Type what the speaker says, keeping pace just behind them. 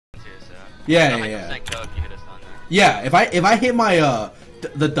Yeah, yeah, yeah. Go if you hit a stun there. Yeah, if I hit my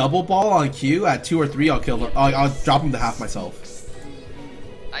the double ball on Q at 2 or 3, I'll kill him. I'll drop him to half myself.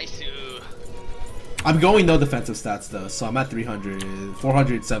 Nice. I'm going no defensive stats though, so I'm at 300,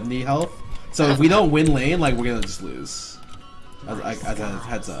 470 health. So if we don't win lane, like we're gonna just lose. As a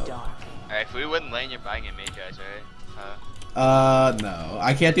heads up. Alright, if we win lane, you're buying a mage guys, right? No,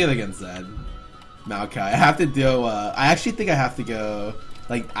 I can't do it against Zed. Maokai. I have to do. I actually think I have to go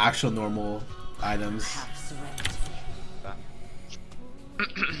like actual normal items.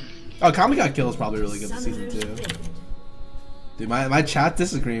 Oh, Kami got kill is probably really good this season too. Dude, my chat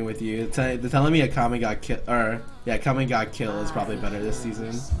disagreeing with you. They're telling me a Kami got kill, or yeah, Kami got kill is probably better this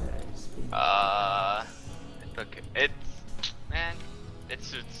season. Okay,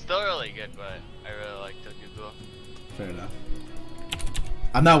 it's still really good, but I really like Tokyo. Fair enough.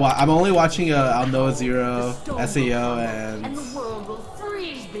 I'm only watching I'll Noah Zero, SAO, and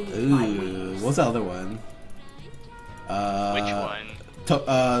ooh, what's the other one? Which one?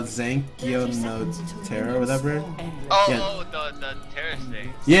 Zankyo no Terror or whatever. Oh, yeah. the terrorist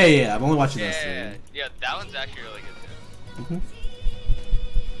thing. Yeah, yeah, I'm only watching this thing. Yeah, that one's actually really good too.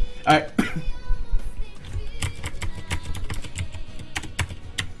 Alright.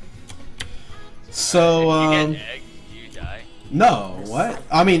 So, if you get eggs, you die. No, what?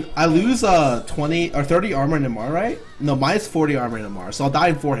 I mean, I lose 20 or 30 armor in MR, right? No, minus 40 armor in MR, so I'll die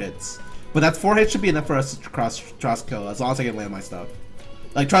in 4 hits. But that 4 hits should be enough for us to cross kill as long as I can land my stuff.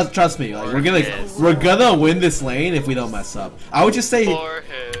 Like trust me, like we're gonna win this lane if we don't mess up. I would just say 4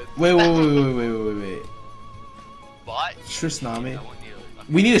 hits. Wait. Bot? Triss Nami.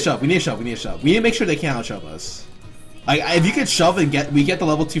 We need a shove. We need to make sure they can't out-shove us. Like if you could shove and we get the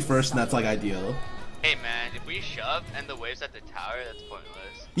level 2 first, and that's like ideal. Hey man, if we shove and the wave's at the tower, that's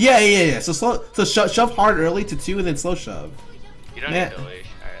pointless. Yeah. So shove hard early to 2 and then slow shove. You don't need to leash.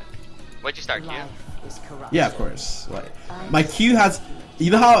 Alright. What'd you start Q? Yeah, of course. Like, my Q has,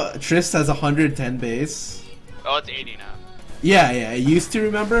 you know how Triss has 110 base? Oh, it's 80 now. Yeah. I used to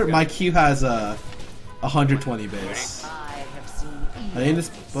remember. My Q has 120 base. Are they in this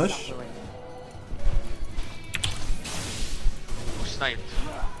bush? Oh, sniped.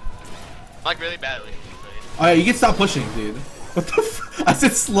 Like really badly. Alright, you can stop pushing, dude. What the f— I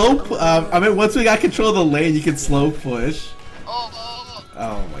said slow I mean, once we got control of the lane, you can slow push. Oh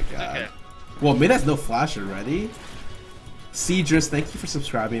my god. Okay. Well, mid has no flash already. Siegers, thank you for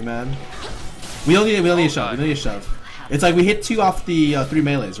subscribing, man. We don't need a shove. We don't need a shove. It's like we hit 2 off the 3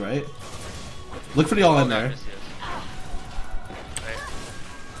 melees, right? Look for the all in there.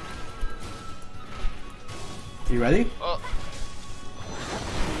 You ready? Oh,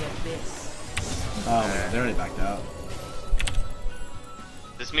 man, they're already backed out.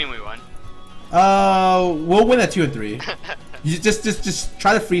 Does this mean we won? We'll win at 2 and 3. You just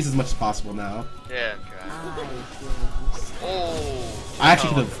try to freeze as much as possible now. Yeah, I'm trying. Oh. I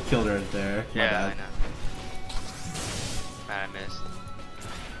actually could have killed her there. My yeah, bad. I know. Man, I missed.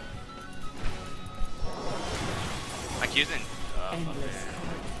 My Q's in.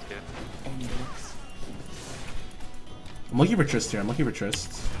 I'm looking for Trist here.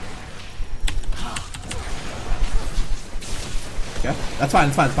 Okay, that's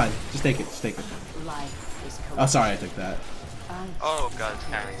fine. Just take it. Oh, sorry, I took that. Oh god, it's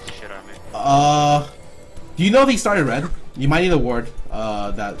carrying the shit out of me. Do you know if he started red? You might need a ward.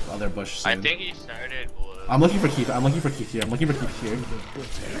 That other bush. Soon. I think he started blue. I'm looking for Keith. Never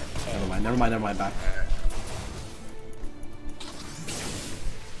mind. Back.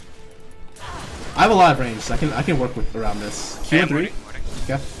 I have a lot of range, so I can work with around this. Q and 3.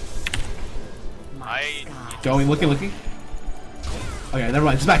 Okay. Going, looking. Okay, never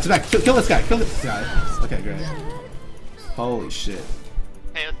mind. Just back. Kill this guy. Okay, great. Holy shit.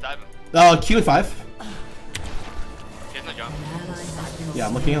 Hey, let's dive him. Q and 5. He has no jump. Yeah,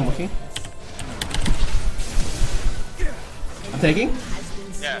 I'm looking. I'm taking.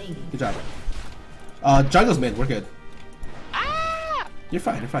 Yeah. Good job. Jungle's mid. We're good. You're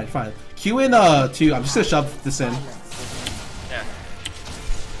fine. Q in 2. I'm just gonna shove this in. Yeah.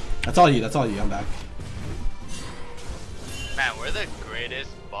 That's all you. I'm back. Man, we're the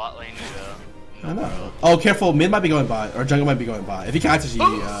greatest bot lane though. I know. Oh, careful. Mid might be going by, or jungle might be going by. If he catches you,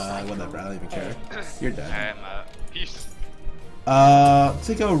 whatever. I don't even care. You're dead. Alright, I'm out. Peace.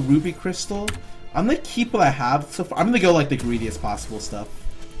 To go Ruby Crystal. I'm gonna keep what I have so far. I'm gonna go like the greediest possible stuff.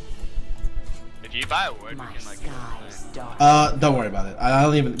 If you buy a ward, we can like. Don't worry about it.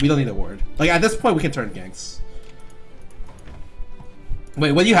 We don't need a ward. Like at this point, we can turn ganks.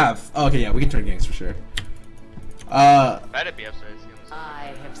 Wait, what do you have? Oh, okay, yeah, we can turn ganks for sure. Better be upstairs.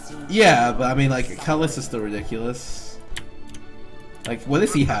 Yeah, but I mean, like, Cutlass is still ridiculous. Like, what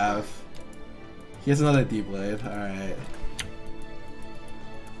does he have? He has another deep blade. Alright.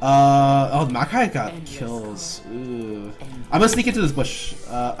 Oh, Makai got kills. Ooh. I'm gonna sneak into this bush.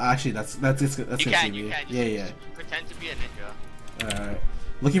 Actually, that's gonna see me. Yeah. Pretend to be a ninja. Alright.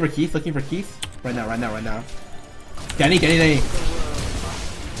 Looking for Keith. Right now. Danny.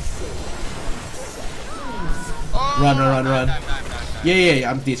 Oh, Run. Time. Yeah.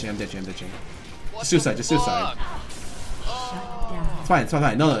 I'm ditching. Just suicide. It's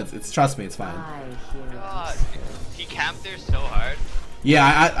fine. No, it's trust me, it's fine. God, he camped there so hard. Yeah,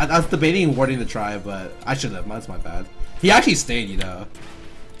 I was debating warding the try, but I should have. That's my bad. He actually stayed, you know.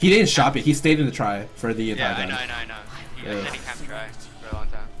 He didn't shop it. He stayed in the try for the entire time. Yeah, I know. He camped try for a long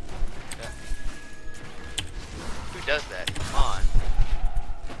time. Yeah. Who does that? Come on.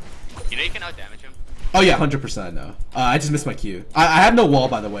 You know you can outdamage him. Oh yeah, 100% no. I just missed my Q. I have no wall,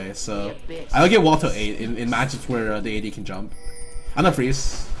 by the way, so I don't get wall till 8 in matches where the AD can jump. I'm not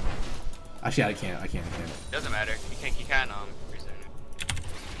freeze. Actually, I can't. Doesn't matter. He can freeze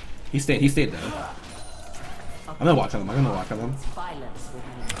it. He stayed though. I'm gonna walk on him. I can't hold up.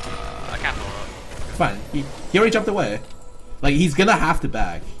 It's fine. He already jumped away. Like, he's gonna have to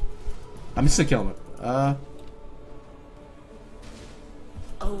back. I'm just gonna kill him.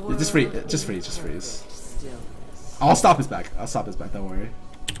 Just freeze. I'll stop his back. Don't worry.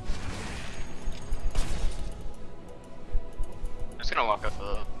 I'm just gonna walk up a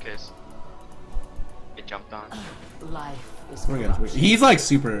little case. Get jumped on. We're good. He's like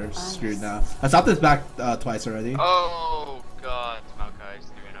super screwed now. I stopped his back twice already. Oh god,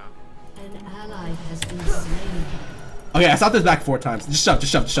 Maokai's 3-0. An ally has been slain. Okay, I stopped his back 4 times. Just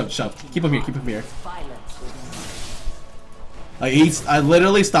shove. Keep him here. Like, I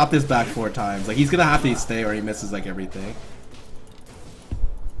literally stopped his back 4 times. Like, he's gonna have to stay or he misses like everything.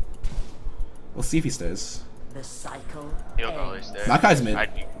 We'll see if he stays. The cycle. He'll probably stay. Makai's mid.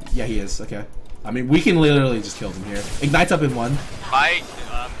 Yeah, he is. Okay. I mean, we can literally just kill him here. Ignite's up in 1. My Q's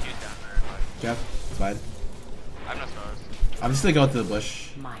down there. Okay, it's fine. I have no stars. I'm just gonna go into the bush.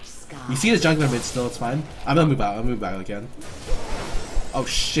 You see the jungler mid still, it's fine. I'm gonna move out. I'll move back again. Oh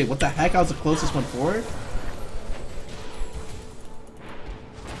shit, what the heck? I was the closest one forward?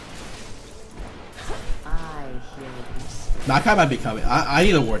 Makai might be coming. I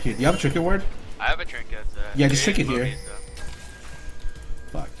need a ward here. Do you have a trinket ward? I have a trinket. Yeah, just trinket here.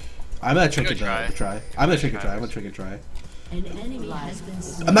 Fuck. I'm gonna trinket try. I'm gonna trinket try. An enemy has been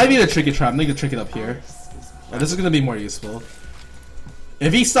slain. I'm not even gonna trinket try. I'm gonna trinket up here. Oh, this is gonna be more useful.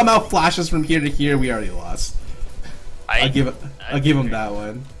 If he somehow flashes from here to here, we already lost. I'll give him that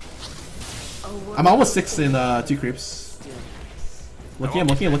one. I'm almost 6 in 2 creeps. I'm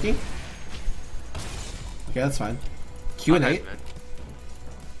looking. Okay, that's fine. Q and 8.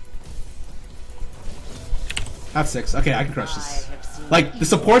 I have 6. Okay, I can crush this. Like, the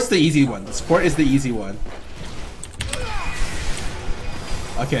support's the easy one. The support is the easy one.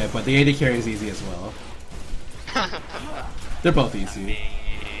 Okay, but the AD carry is easy as well. They're both easy.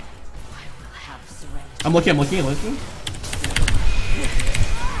 I'm looking.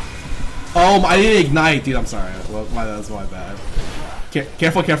 Oh, I didn't ignite, dude. I'm sorry. Well, that was my bad.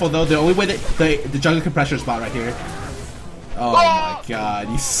 Careful though. The only way that the jungle compressor spot right here. Oh my god,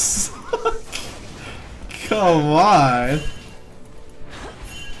 you suck. Come on.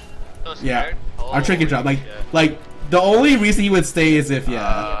 Yeah, our trinket drop. Like the only reason he would stay is if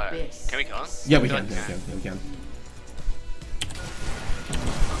Can we come? Yeah, we can.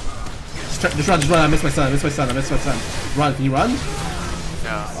 Just run. I missed my stun. Run. Can you run?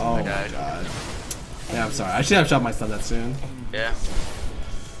 No. Oh my god. Yeah, I'm sorry. I shouldn't have shot my stun that soon. Yeah.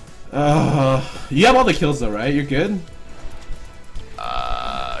 You have all the kills though, right? You're good?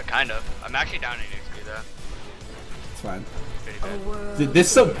 Kind of. I'm actually down in XP though. It's fine. Dude, this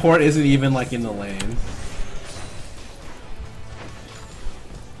support isn't even like in the lane.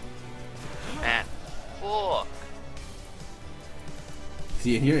 Man. Fuck. Is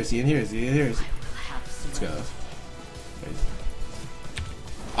he in here? Let's go.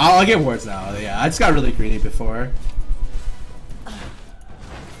 I'll get wards now. Yeah, I just got really greedy before.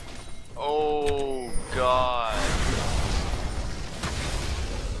 Oh god.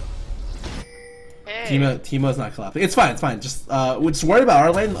 Hey. Teemo's not clapping. It's fine. Just we're just worried about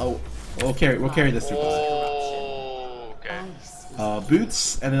our lane. Oh, we'll carry this through. Oh, okay.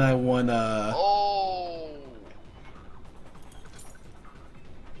 Boots, and then I won. Oh.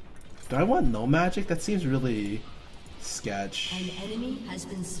 Do I want no magic? That seems really sketch. An enemy has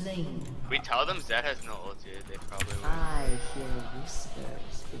been slain. We tell them Zed has no ulti. They probably will. I hear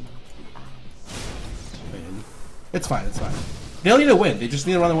whispers beneath the eyes. It's fine. They don't need to win. They just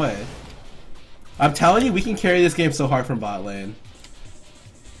need to run away. I'm telling you, we can carry this game so hard from bot lane.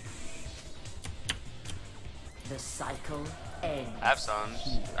 The cycle ends. I have some.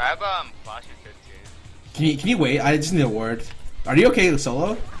 I have flash and 15. Can you wait? I just need a ward. Are you okay with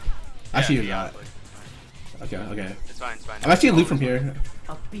solo? Actually, you're yeah, not. Okay. It's fine. I'm actually gonna loot from here.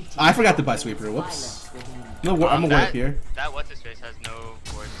 I forgot to buy sweeper. Whoops. No, I'm gonna ward up here. That what's his face has no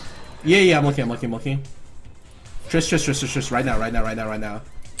ward. Yeah. I'm looking. Triss. Right now.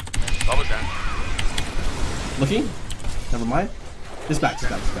 Bubbles down. Looking. Never mind. Just back.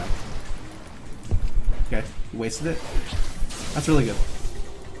 Okay, you wasted it. That's really good.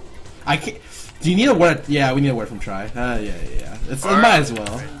 I can't. Do you need a word? Yeah, we need a word from Try. Yeah. It might as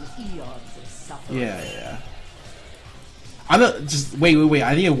well. Yeah. I'm not just wait.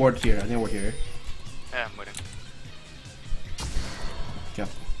 I need a ward here. Yeah, I'm waiting. Okay.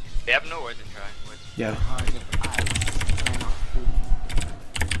 They have no words in Try. Yeah.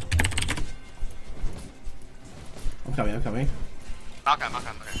 I'm coming. Knock on. I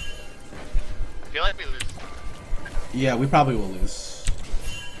feel like we lose. Yeah, we probably will lose.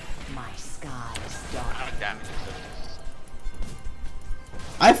 My skies dark. How much damage is this?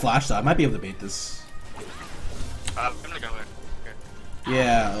 I flashed though. I might be able to bait this. I'm gonna go there.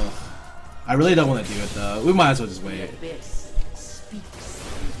 Yeah. Ugh. I really don't want to do it though. We might as well just wait. Abyss speaks.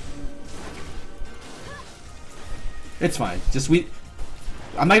 It's fine.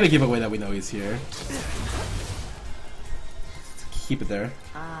 I'm not gonna give away that we know he's here. Keep it there.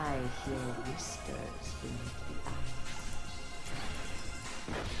 I hear whispers beneath the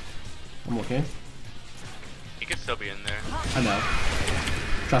ice. I'm okay. He could still be in there. I know.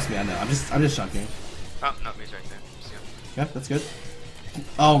 Trust me, I know. I'm just chunking. Oh no, he's right there. See him. Yeah, that's good.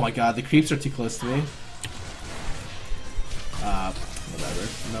 Oh my god, the creeps are too close to me. Whatever.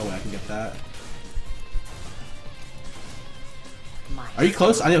 No way I can get that. Are you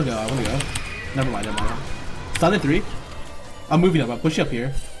close? I need to go. I want to go. Never mind. Stun in 3. I'm moving up. I'm pushing up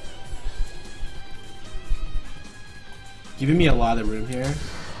here. Giving me a lot of room here.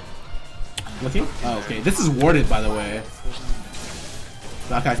 Looking? Oh, okay. This is warded, by the way.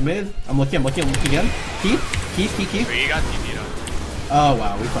 Knock guy's mid. I'm looking again. Keep. You got TP'd on. Oh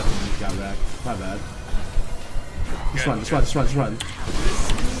wow, we fucking got back. My bad. Just run. I'm stunning.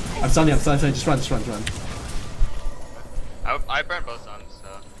 Just run. I burned both suns, so.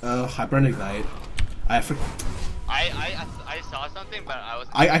 Oh, I burned ignite. I saw something, but I was.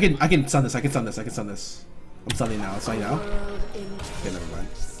 I can stun this. I'm stunning now. Okay, never mind.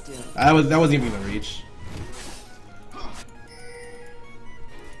 That wasn't even gonna reach.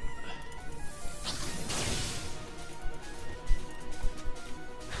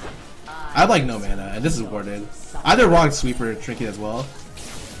 I have like no mana, and this is warded. I had the wrong sweeper trinket as well.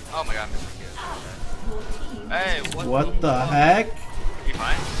 Oh my god, hey, what the heck? You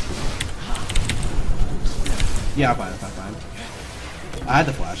fine? Yeah, I'm fine. I had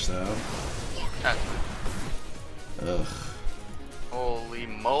the flash though. That's fine. Ugh. Holy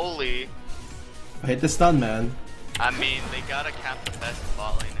moly. I hit the stun, man. I mean, they gotta cap the best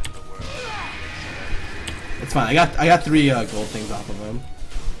bot lane in the world. It's fine. I got 3 gold things off of him.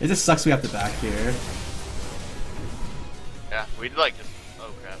 It just sucks we have to back here. Yeah, we'd like just.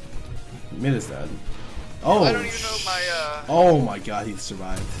 Oh crap. Mid is dead. Oh. I don't even know my Oh my god, he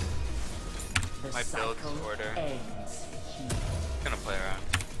survived. my build order. Gonna play around.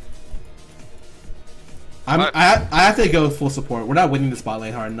 I have to go full support. We're not winning this bot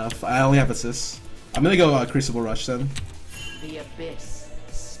lane hard enough. I only have assists. I'm gonna go Crucible Rush then. The abyss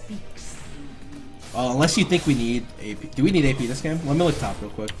speaks. Unless you think we need AP. Do we need AP this game? Let me look top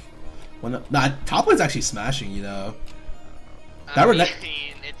real quick. Nah, top lane's actually smashing, you know. I mean, it's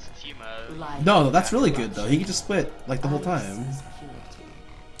Timo. No, that's really good though. He can just split like the whole time.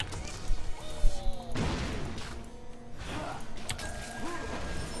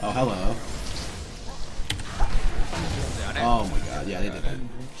 Oh, hello. Oh my god, yeah, they did it.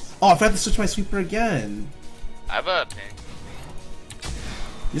 Oh, I forgot to switch my sweeper again. I have a ping.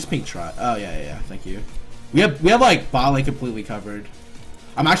 Just pink try. Oh yeah, thank you. We have like bot lane completely covered.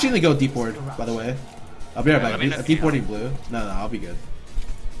 I'm actually gonna go deep ward, by the way. I'll be right back. Deep warding blue. No, I'll be good.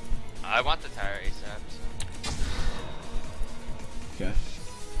 I want the tire ASAP. So. Okay.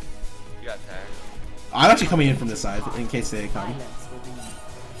 You got tire. I'm actually coming in from this side in case they come.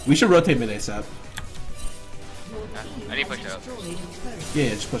 We should rotate mid ASAP. I need to push up. Yeah,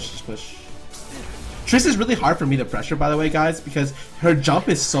 just push. Triss is really hard for me to pressure, by the way, guys, because her jump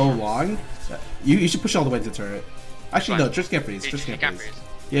is so long. You should push all the way to the turret. Actually, no, Triss can't freeze. Triss can't freeze.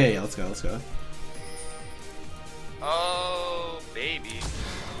 Yeah, let's go. Oh, baby.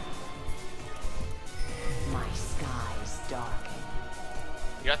 My skies darken.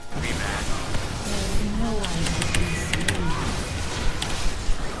 You got 3 man. No one has been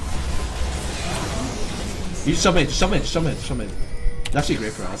slain. You just jump in, just jump in, just jump in, just jump in. It's actually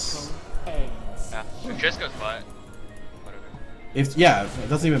great for us. Yeah. If Triss goes flat, whatever. If yeah, it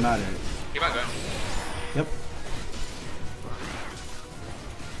doesn't even matter. Keep on going. Yep.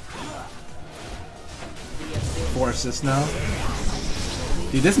 Four assists now.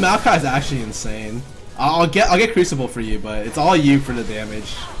 Dude, this Maokai is actually insane. I'll get Crucible for you, but it's all you for the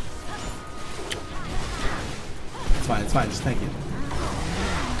damage. It's fine, just tank it.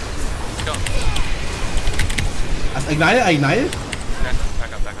 Go. I ignited?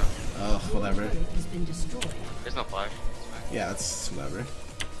 Back up. Oh, whatever. There's no flash. Yeah, that's whatever.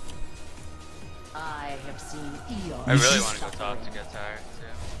 I have seen eons. I really want to go top to get tired.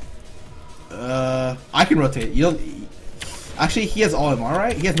 I can rotate. You don't. Actually, he has all MR,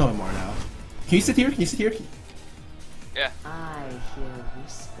 right? He has no MR now. Can you sit here? Can you sit here? Yeah. I hear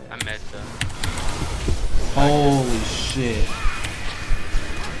whispers. I'm mid though. Holy shit.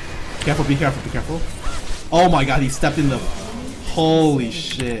 Careful, be careful, be careful. Oh my god, he stepped in the... Holy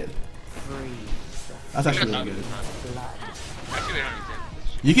shit. That's actually really good. Actually, we don't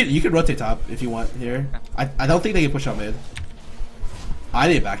need to. You could rotate top if you want here. I don't think they can push out mid. I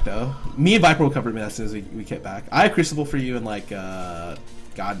need it back though. Me and Viper will cover mid as soon as we get back. I have Crucible for you in like God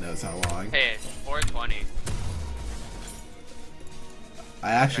knows how long. Hey, 420.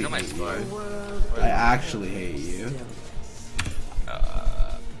 I actually hate you. I actually hate you.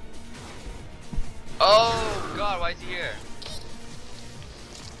 Oh god, why is he here?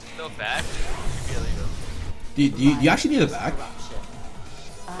 So bad. Do you actually need it back?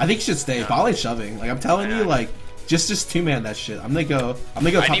 I think you should stay. Ball ain't shoving. Like I'm telling you, like just two-man that shit. I'm gonna go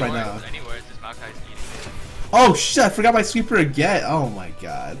top right now. Oh shit! I forgot my sweeper again. Oh my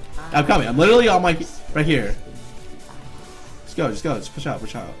god. I'm coming. I'm literally on my right here. Just go. Just push out.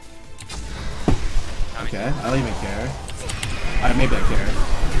 Okay. I don't even care. Alright, maybe I care.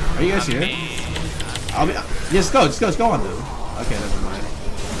 Are you guys here? I'll be. Yeah, just go on them. Okay, never mind.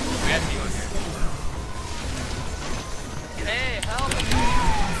 We have Timo here. Hey, help!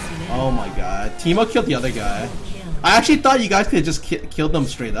 Oh my god. Timo killed the other guy. I actually thought you guys could have just killed them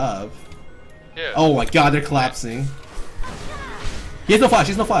straight up. Yeah. Oh my god, they're collapsing. He has no flash.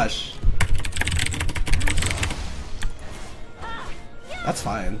 That's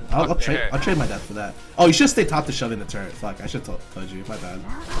fine. I'll trade my death for that. Oh, you should stay top to shove in the turret. Fuck, I should have told you. My bad.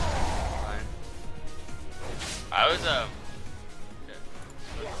 Fine. I was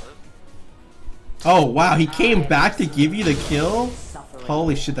Oh wow, he came back to give you the kill?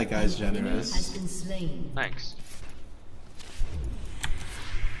 Holy shit, that guy's generous. Thanks.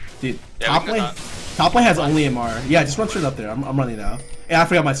 Dude, Yeah, top lane has only MR. Yeah, just run straight up there. I'm running now. Yeah, I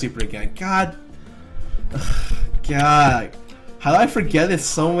forgot my super again. God. God. How do I forget it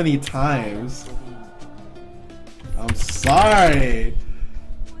so many times? I'm sorry.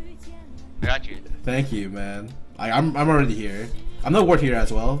 I got you. Thank you, man. I'm already here. I'm the ward here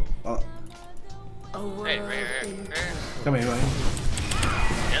as well. Hey, right here. Come here, buddy.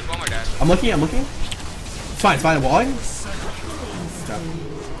 There's one more dash. I'm looking. It's fine. Walling. Good job.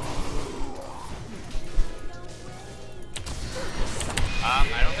 I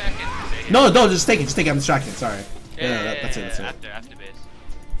don't think I can stay here. No, just take it. I'm distracted. Sorry. Yeah, That's it. After base.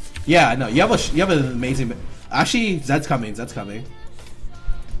 Yeah, no, you have an amazing. Actually, Zed's coming. Eat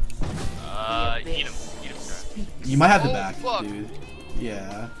him. You might have the Oh, back, fuck. dude.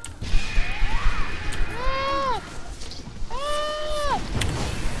 Yeah.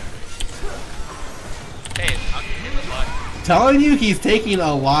 Hey, I'll get the block. Telling you, he's taking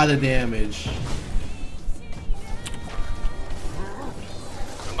a lot of damage.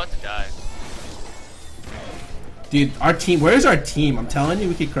 I'm about to die. Dude, our team. Where's our team? I'm telling you,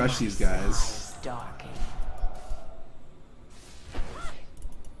 we could crush these guys.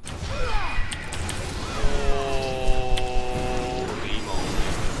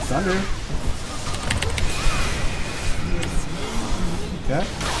 Thunder. Okay.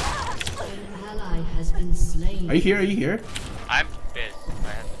 Are you here? I'm pissed. I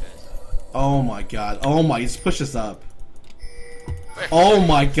have to piss. Oh my god. Oh my, he's pushed us up. Oh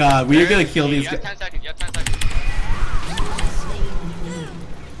my god, we're gonna kill these guys. You have 10 seconds.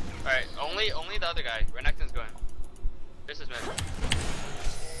 Alright, only the other guy. Renekton's going. This is mid.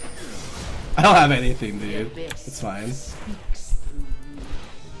 I don't have anything, dude. It's fine.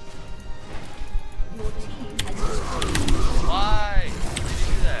 Why? Why did you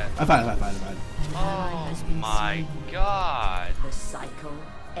do that? I'm fine. Oh my god. The cycle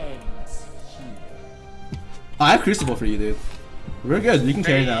ends here. I have Crucible for you, dude. We're good. You can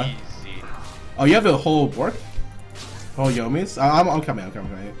carry now. Crazy. Oh, you have a whole Bork? Oh, Yomis? I'm coming.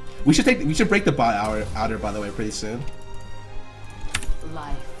 We should break the bot outer by the way pretty soon.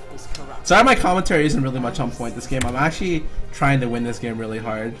 Life is corrupt. Sorry, my commentary isn't really much on point this game. I'm actually trying to win this game really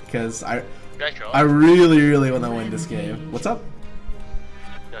hard because I really want to win this game. What's up?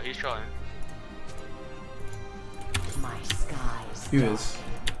 Yo, he's trolling. My skies. Who is?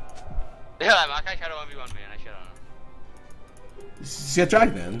 Yeah, I tried to 1v1 me and I shit on him. She's got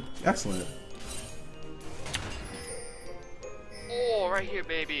dragged in. Excellent. Oh, right here,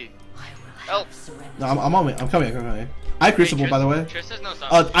 baby. Help. No, I'm on me. I'm coming. I have Crucible, by the way. No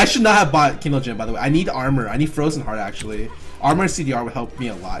I should not have bought Kingdom Gem, by the way. I need armor. I need Frozen Heart, actually. Armor and CDR would help me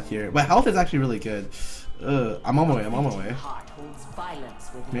a lot here. But health is actually really good. I'm on my way.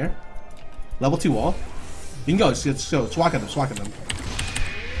 Come here. Level 2 wall. You can go. Just go. Swag at them. It's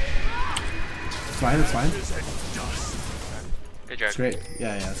fine. Good job. It's great.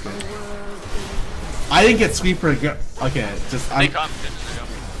 Yeah, that's good. I didn't get sweeper. Okay, just They come.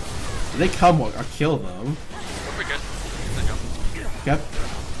 They come. I'll kill them. Yep.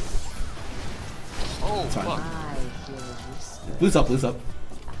 Oh, it's fine. fuck. Blue's up. No,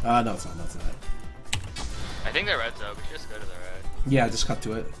 it's not. I think they're red's up. We should just go to the red. Yeah, just cut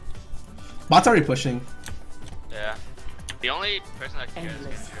to it. Bot's already pushing. Yeah. The only person that can get is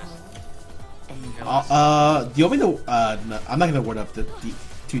Gantrus. Do you want me to? No, I'm not gonna ward up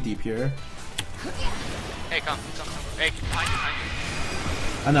too deep here. Hey, come. Hey, behind you.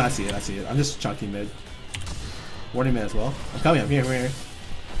 I know, I see it. I'm just chunking mid. Warning mid as well. I'm coming. I'm here.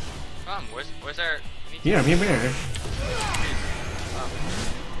 Come. Where's our? Here. I'm here.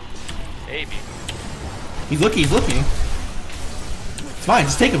 Baby. He's looking. It's fine.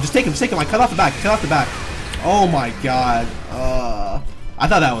 Just take him. I cut off the back. Oh my god. I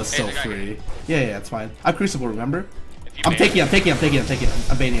thought that was so free. Yeah, it's fine. I have Crucible, remember? I'm taking. I'm baiting.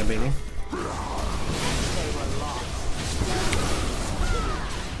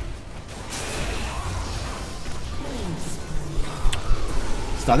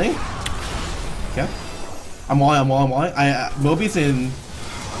 Stunning? Okay. I'm walling. Moby's in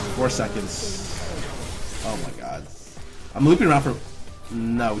 4 seconds. Oh my god. I'm looping around for...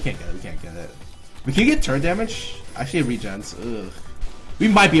 No, we can't get it. We can get turret damage? Actually, it regens. Ugh. We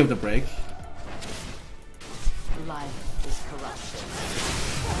might be able to break. Life is corruption.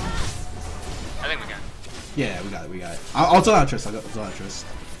 I think we can. Yeah, we got it. I'll zone out Trist.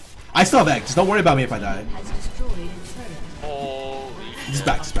 I still have egg. Just don't worry about me if I die. Holy Just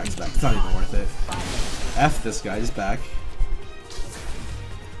back. It's not even worth it. F this guy. Just back.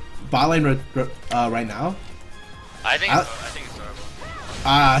 Bot lane right now? I think it's horrible.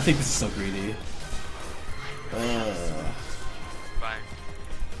 I think this is so greedy. Fine.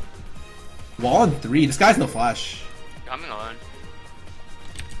 Wall in 3. This guy's no flash. Coming on.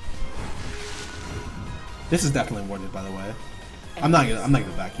 This is definitely warded, by the way. I'm not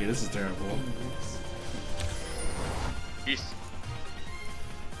gonna back here. This is terrible. Peace.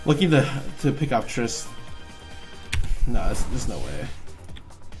 Looking to pick up Trist. No, there's no way.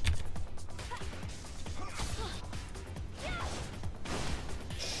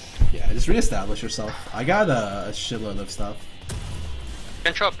 Yeah, just reestablish yourself. I got a shitload of stuff.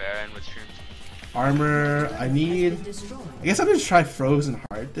 Control Baron with streams. Armor, I need... I guess I'm gonna try Frozen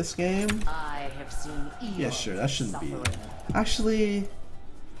Heart this game. Yeah, sure, that shouldn't be... Actually,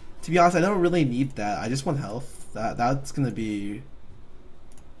 to be honest, I don't really need that. I just want health. That's gonna be...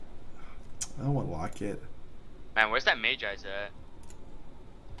 I don't want Locket. Man, where's that Mage Eyes at?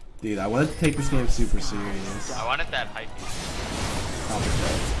 Dude, I wanted to take this game super serious. I wanted that hype.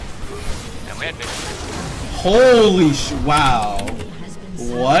 And we had big. Holy wow.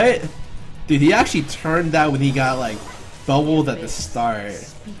 What? Dude, he actually turned that when he got like bubbled at the start.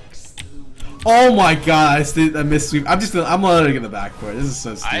 Oh my god, I missed sweep. I'm literally gonna back for it. This is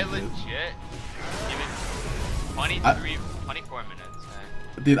so stupid. I legit give it 24 minutes,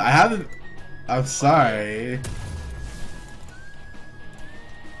 man. Dude, I haven't... I'm sorry.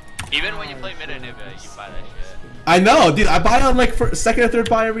 Even when you play mid Anivia, you buy that shit. I know, dude. I buy on like for second or third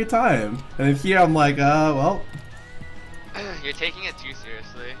buy every time. And then here I'm like, well... You're taking it too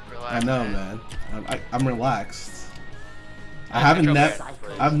seriously. Relax, I know, man. I'm relaxed. I've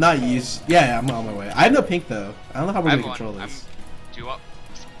not used... Yeah, I'm on my way. I have no pink, though. I don't know how we're gonna control this. Do you want...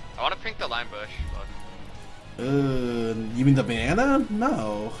 I want to pink the lime bush. You mean the banana?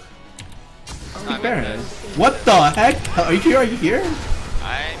 No. Oh, Baron. What the heck? Are you here? I'm here.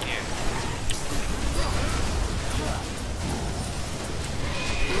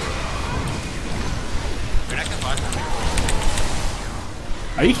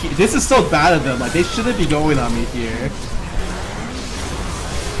 Are you? This is so bad of them. Like they shouldn't be going on me here.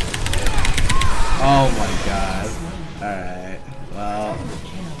 Oh my god. All right. Well,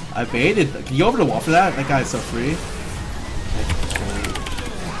 I baited. Can you go over the wall for that? That guy is so free.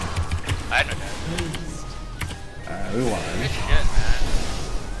 we won.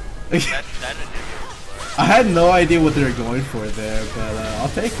 Good shit, man. That Anivia. I had no idea what they were going for there, but I'll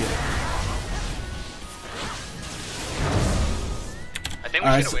take it. I think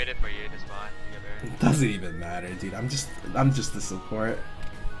we should have waited for you to spawn. It doesn't even matter, dude. I'm just the support.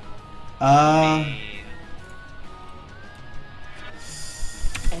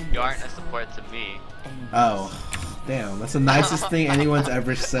 You aren't a support to me. Oh, damn. That's the nicest thing anyone's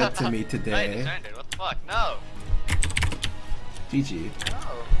ever said to me today. I discerned it. What the fuck? No. GG. No.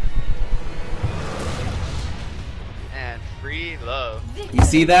 And free low. You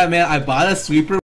see that, man? I bought a sweeper